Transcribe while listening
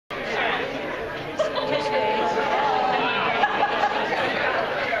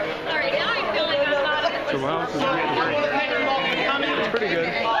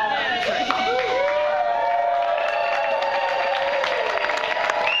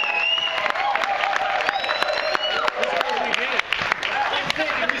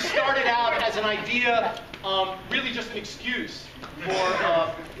an idea, really just an excuse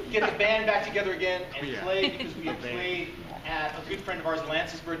for get the band back together again and play, because we had played at a good friend of ours,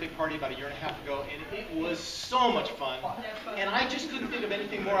 Lance's birthday party about 1.5 years ago, and it was so much fun. And I just couldn't think of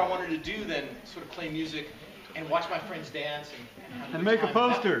anything more I wanted to do than sort of play music and watch my friends dance and make a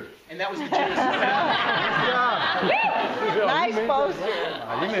poster. And that was the genesis. Nice poster.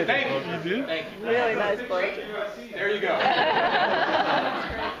 You made Thank that poster. you. Thank you. Really nice poster. There you go.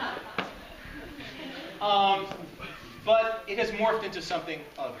 But it has morphed into something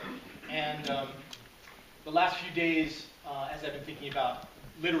other. And the last few days, as I've been thinking about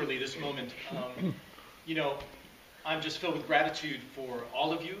literally this moment, you know, I'm just filled with gratitude for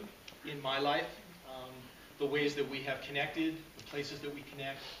all of you in my life, the ways that we have connected, the places that we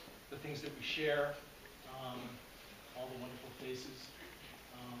connect, the things that we share, all the wonderful faces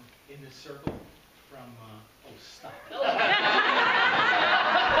in this circle from, oh, stop it.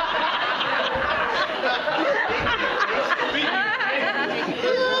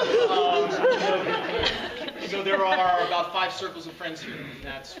 So there are about 5 circles of friends here, and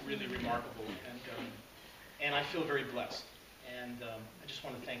that's really remarkable. And I feel very blessed. And I just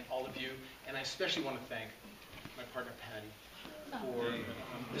want to thank all of you, and I especially want to thank my partner Patty for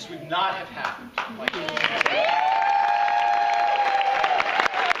this would not have happened.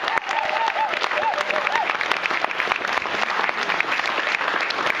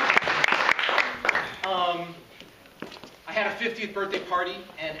 I had a 50th birthday party,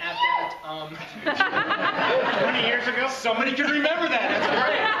 and at that, 20 years ago? Somebody could remember that. That's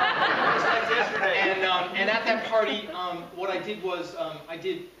great. Yesterday. And at that party, what I did was I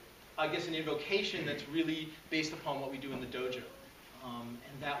did, I guess, an invocation that's really based upon what we do in the dojo,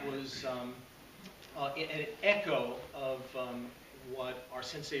 and that was an echo of what our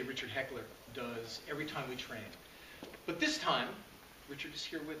sensei Richard Heckler does every time we train. But this time, Richard is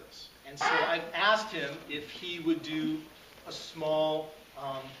here with us, and so I've asked him if he would do a small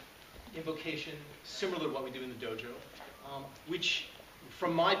invocation similar to what we do in the dojo, which,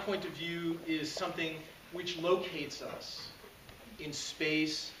 from my point of view, is something which locates us in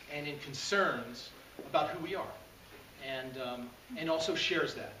space and in concerns about who we are, and also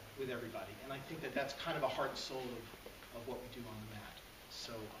shares that with everybody. And I think that that's kind of a heart and soul of what we do on the mat.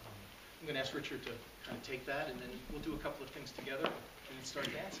 So I'm going to ask Richard to kind of take that, and then we'll do a couple of things together and then start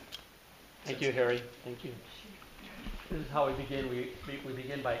dancing. Thank you, Harry. Thank you. This is how we begin. We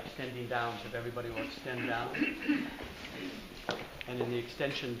begin by extending down, so if everybody will extend down. And in the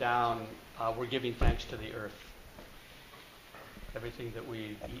extension down, we're giving thanks to the earth. Everything that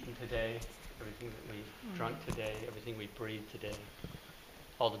we've eaten today, everything that we've drunk today, everything we breathed today,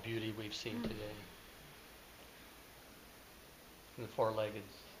 all the beauty we've seen today. And the four-legged,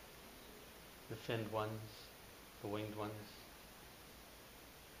 the finned ones, the winged ones,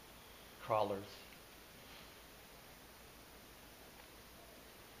 crawlers.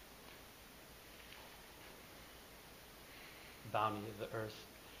 Bounty of the earth.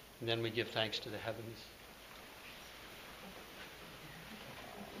 And then we give thanks to the heavens.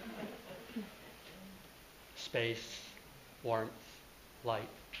 Space, warmth, light,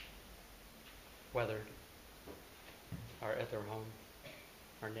 weather, our ether home,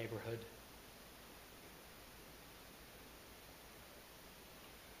 our neighborhood.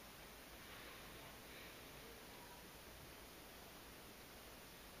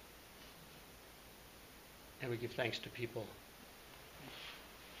 And we give thanks to people.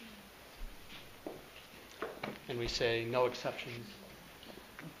 And we say, no exceptions.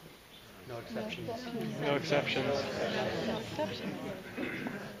 No exceptions. No exceptions. No exceptions.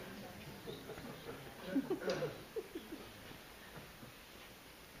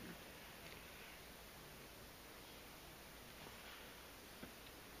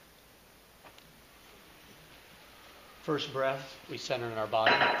 First breath, we center in our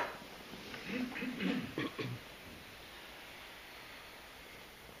body.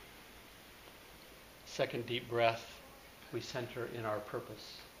 Second deep breath, we center in our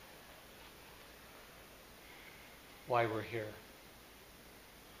purpose. Why we're here.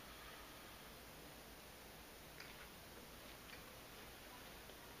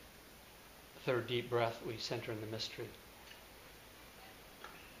 Third deep breath, we center in the mystery.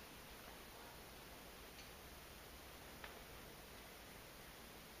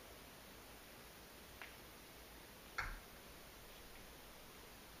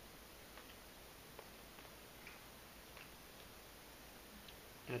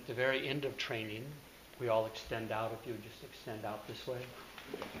 And at the very end of training, we all extend out. If you would just extend out this way.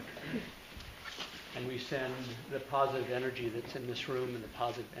 And we send the positive energy that's in this room and the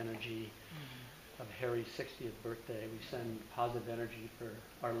positive energy of Harry's 60th birthday. We send positive energy for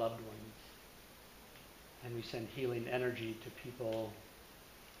our loved ones and we send healing energy to people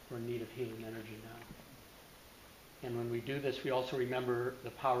who are in need of healing energy now. And when we do this, we also remember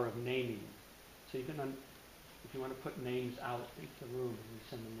the power of naming. So even if you want to put names out into the room, we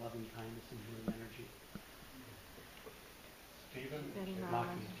send them loving kindness and healing energy. Stephen, Rocky,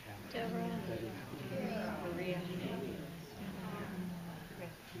 Maria,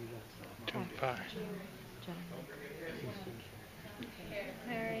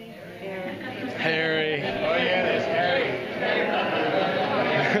 Harry. Harry. Oh yeah, there's Harry.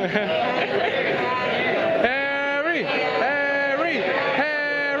 Harry. Harry.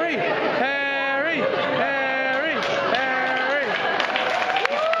 Harry. Harry. Harry. Harry.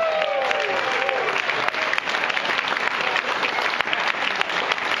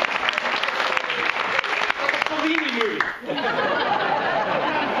 Fellini movie.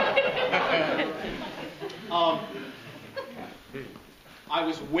 I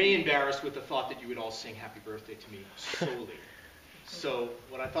was way embarrassed with the thought that you would all sing happy birthday to me solely. So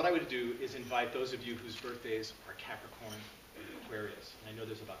what I thought I would do is invite those of you whose birthdays are Capricorn or Aquarius. And I know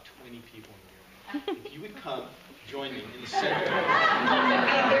there's about 20 people in the room. If you would come, join me in the center.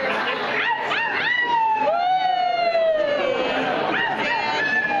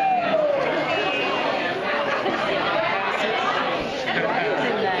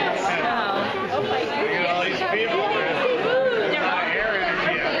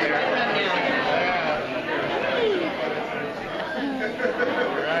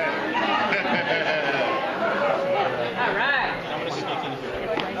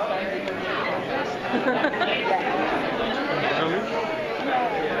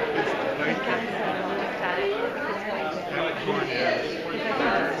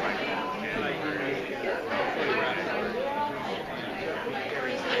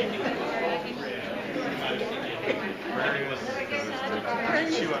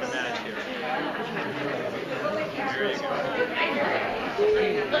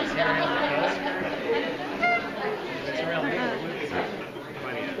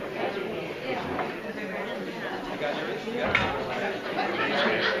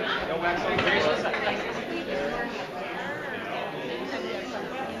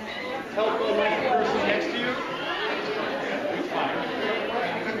 Telephone right to the person next to you.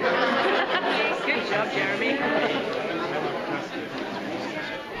 Good job, Jeremy.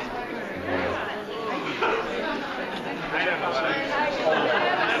 I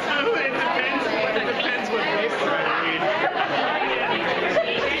don't know what it depends what paper I read.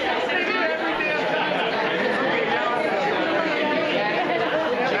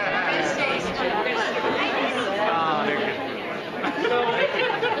 Oh, they're good.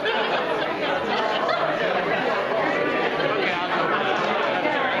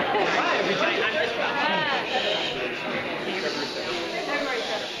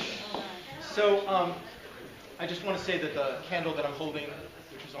 So, I just want to say that the candle that I'm holding,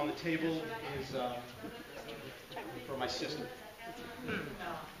 which is on the table, is for my sister,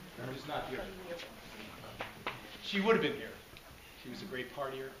 who's not here. She would have been here. She was a great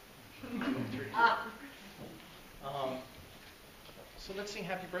partier. So let's sing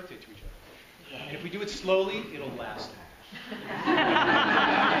happy birthday to each other. And if we do it slowly, it'll last.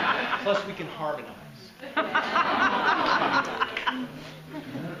 Plus, we can harmonize.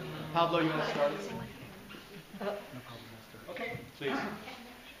 Pablo, you want to start? Okay, please.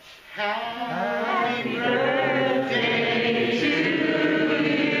 Happy birthday to you.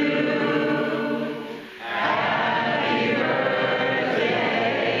 Happy birthday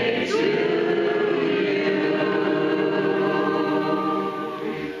to you.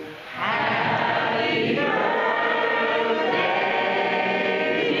 Happy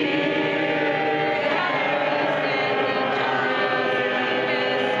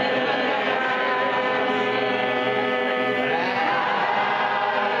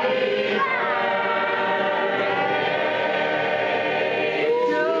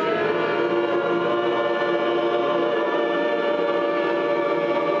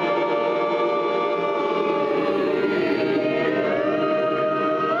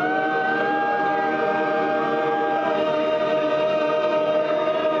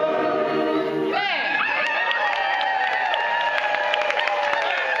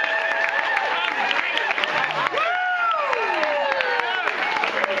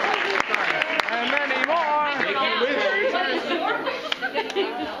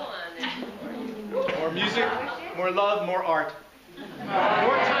More music, more love, more art. More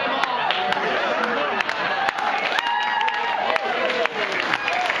time off.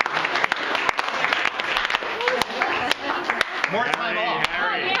 More time off.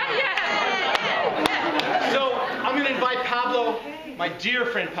 So I'm going to invite Pablo, my dear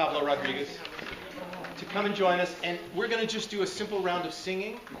friend Pablo Rodriguez, to come and join us. And we're going to just do a simple round of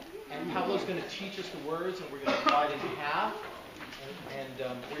singing. And Pablo's going to teach us the words, and we're going to divide it in half. And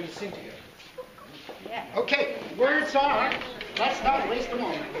we're going to sing together. Okay, words are, let's not waste a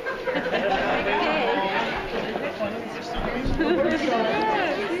moment.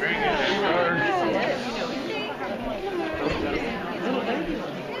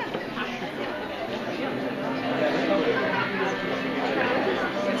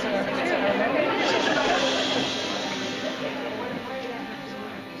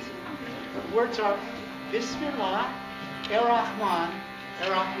 Words are Bismillah, Ar-Rahman,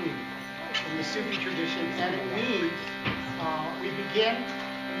 Ar-Rahim, in the Sufi tradition, and it means we begin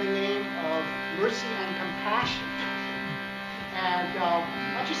in the name of mercy and compassion. And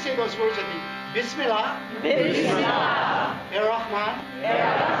why don't you say those words with me? Bismillah, Bismillah, Ar-Rahman,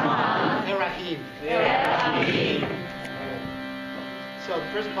 Ar-Rahman, Ar-Rahim. Ar-Rahim. So the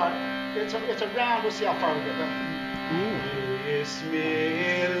first part, it's a round. We'll see how far we get.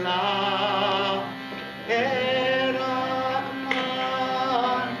 Bismillah.